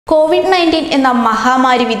COVID-19 എന്ന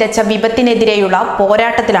മഹാമാരി വിതച്ച വിപത്തിനെതിരെയുള്ള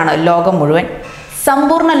പോരാട്ടത്തിലാണ് ലോകം മുഴുവൻ.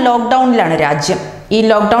 സമ്പൂർണ്ണ ലോക്ക്ഡൌണിലാണ് രാജ്യം. ഈ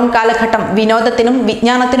ലോക്ക്ഡൌൺ കാലഘട്ടം വിനോദത്തിനും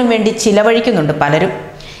വിജ്ഞാനത്തിനും വേണ്ടി ചിലവഴിക്കുന്നുണ്ട് പലരും.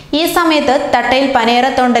 ഈ സമയത്ത് തട്ടയിൽ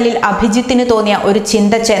പനേറത്തോണ്ടലിൽ അഭിജിത്തിന് തോന്നിയ ഒരു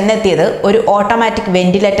ചിന്ത ചെന്നെത്തിയത് ഒരു ഓട്ടോമാറ്റിക്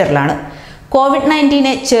വെന്റിലേറ്ററിലാണ്.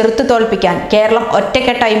 COVID-19 ചെറുത്തു തോൽപ്പിക്കാൻ കേരളം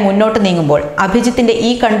ഒറ്റക്കെട്ടായി മുന്നോട്ട് നീങ്ങുമ്പോൾ അഭിജിത്തിന്റെ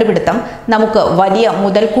ഈ കണ്ടുപിടുത്തം നമുക്ക് വലിയ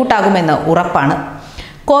മുതൽക്കൂട്ടാകുമെന്ന് ഉറപ്പാണ്.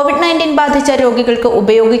 COVID-19 ബാധിച്ച രോഗികൾക്ക്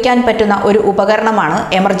ഉപയോഗിക്കാൻ പറ്റുന്ന ഒരു ഉപകരണമാണ്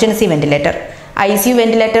എമർജൻസി വെന്റിലേറ്റർ. ICU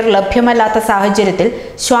വെന്റിലേറ്റർ ലഭ്യമല്ലാത്ത സാഹചര്യത്തിൽ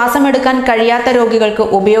ശ്വാസമെടുക്കാൻ കഴിയാത്ത രോഗികൾക്ക്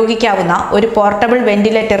ഉപയോഗിക്കാവുന്ന ഒരു പോർട്ടബിൾ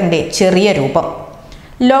വെന്റിലേറ്ററിന്റെ ചെറിയ രൂപം.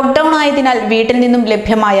 ലോക്ക്ഡൌൺ ആയതിനാൽ വീട്ടിൽ നിന്നും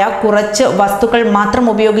ലഭ്യമായ കുറച്ച് വസ്തുക്കൾ മാത്രം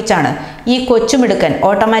ഉപയോഗിച്ചാണ് ഈ കൊച്ചുമിടുക്കൻ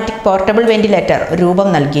ഓട്ടോമാറ്റിക് പോർട്ടബിൾ വെന്റിലേറ്റർ രൂപം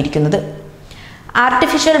നൽകിയിരിക്കുന്നത്.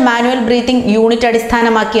 ആർട്ടിഫിഷ്യൽ മാനുവൽ ബ്രീത്തിംഗ് യൂണിറ്റ്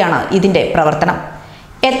അടിസ്ഥാനമാക്കിയാണ് ഇതിന്റെ പ്രവർത്തനം.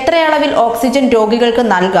 എത്ര അളവിൽ ഓക്സിജൻ രോഗികൾക്ക്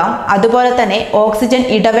നൽകാം, അതുപോലെ തന്നെ ഓക്സിജൻ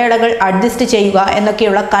ഇടവേളകൾ അഡ്ജസ്റ്റ് ചെയ്യുക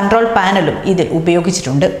എന്നൊക്കെയുള്ള കൺട്രോൾ പാനലും ഇതിൽ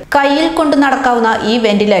ഉപയോഗിച്ചിട്ടുണ്ട്. കയ്യിൽ കൊണ്ടു നടക്കാവുന്ന ഈ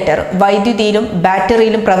വെന്റിലേറ്റർ വൈദ്യുതിയിലും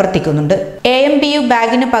ബാറ്ററിയിലും പ്രവർത്തിക്കുന്നുണ്ട്. AMBU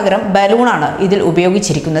ബാഗിന് പകരം ബലൂണാണ് ഇതിൽ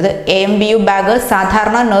ഉപയോഗിച്ചിരിക്കുന്നത്. AMBU ബാഗ്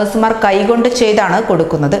സാധാരണ നഴ്സുമാർ കൈകൊണ്ട് ചെയ്താണ്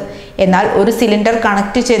കൊടുക്കുന്നത്. എന്നാൽ ഒരു സിലിണ്ടർ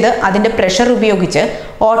കണക്ട് ചെയ്ത് അതിന്റെ പ്രഷർ ഉപയോഗിച്ച്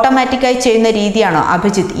ഓട്ടോമാറ്റിക്കായി ചെയ്യുന്ന രീതിയാണ്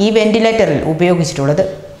അഭിജിത്ത് ഈ വെന്റിലേറ്ററിൽ ഉപയോഗിച്ചിട്ടുള്ളത്.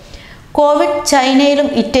 കോവിഡ് ചൈനയിലും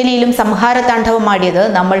ഇറ്റലിയിലും സംഹാരതാണ്ഡവമാടിയത്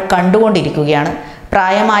നമ്മൾ കണ്ടുകൊണ്ടിരിക്കുകയാണ്.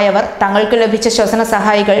 പ്രായമായവർ തങ്ങൾക്ക് ലഭിച്ച ശ്വസന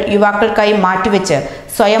സഹായികൾ യുവാക്കൾക്കായി മാറ്റിവെച്ച്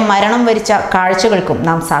സ്വയം മരണം വരിച്ച കാഴ്ചകൾക്കും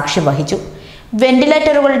നാം സാക്ഷ്യം വഹിച്ചു.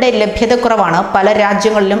 വെന്റിലേറ്ററുകളുടെ ലഭ്യതക്കുറവാണ് പല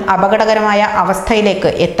രാജ്യങ്ങളിലും അപകടകരമായ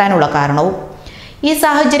അവസ്ഥയിലേക്ക് എത്താനുള്ള കാരണവും. ഈ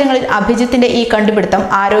സാഹചര്യങ്ങളിൽ അഭിജിത്തിന്റെ ഈ കണ്ടുപിടുത്തം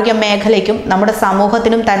ആരോഗ്യ മേഖലയ്ക്കും നമ്മുടെ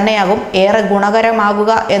സമൂഹത്തിനും തന്നെയാകും ഏറെ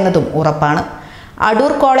ഗുണകരമാകുക എന്നതും ഉറപ്പാണ്.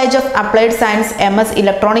 Adoor college of applied science MS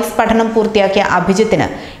electronics പഠനം പൂർത്തിയാക്കിയ അഭിജിത്തിന്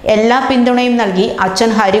എല്ലാ പിന്തുണയും നൽകി അച്ഛൻ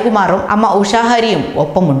ഹരികുമാറും അമ്മ ഉഷാഹരിയും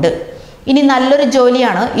ഒപ്പമുണ്ട്. ഇനി നല്ലൊരു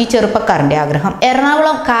ജോലിയാണ് ഈ ചെറുപ്പക്കാരന്റെ ആഗ്രഹം.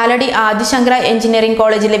 എറണാകുളം കാലടി ആദിശങ്കര എഞ്ചിനീയറിംഗ്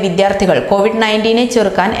കോളേജിലെ വിദ്യാർത്ഥികൾ COVID-19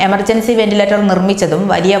 ചെറുക്കാൻ എമർജൻസി വെന്റിലേറ്റർ നിർമ്മിച്ചതും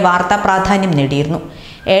വലിയ വാർത്താ പ്രാധാന്യം നേടിയിരുന്നു.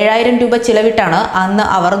 7000 രൂപ ചിലവിട്ടാണ് അന്ന്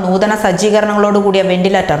അവർ നൂതന സജ്ജീകരണങ്ങളോടുകൂടിയ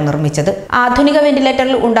വെന്റിലേറ്റർ നിർമ്മിച്ചത്. ആധുനിക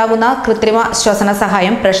വെന്റിലേറ്ററിൽ ഉണ്ടാകുന്ന കൃത്രിമ ശ്വസന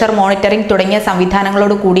സഹായം, പ്രഷർ മോണിറ്ററിംഗ് തുടങ്ങിയ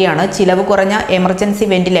സംവിധാനങ്ങളോട് കൂടിയാണ് ചിലവ് കുറഞ്ഞ എമർജൻസി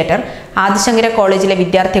വെന്റിലേറ്റർ ആദിശങ്കര കോളേജിലെ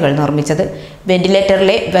വിദ്യാർത്ഥികൾ നിർമ്മിച്ചത്.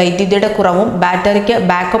 വെന്റിലേറ്ററിലെ വൈദ്യുതിയുടെ കുറവും ബാറ്ററിക്ക്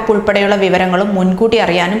ബാക്കപ്പ് ഉൾപ്പെടെയുള്ള വിവരങ്ങളും മുൻകൂട്ടി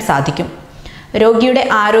അറിയാനും സാധിക്കും. രോഗിയുടെ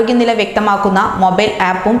ആരോഗ്യനില വ്യക്തമാക്കുന്ന മൊബൈൽ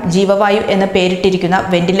ആപ്പും ജീവവായു എന്ന് പേരിട്ടിരിക്കുന്ന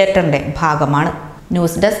വെന്റിലേറ്ററിന്റെ ഭാഗമാണ്.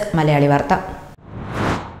 ന്യൂസ് ഡെസ്ക് മലയാളി വാർത്ത.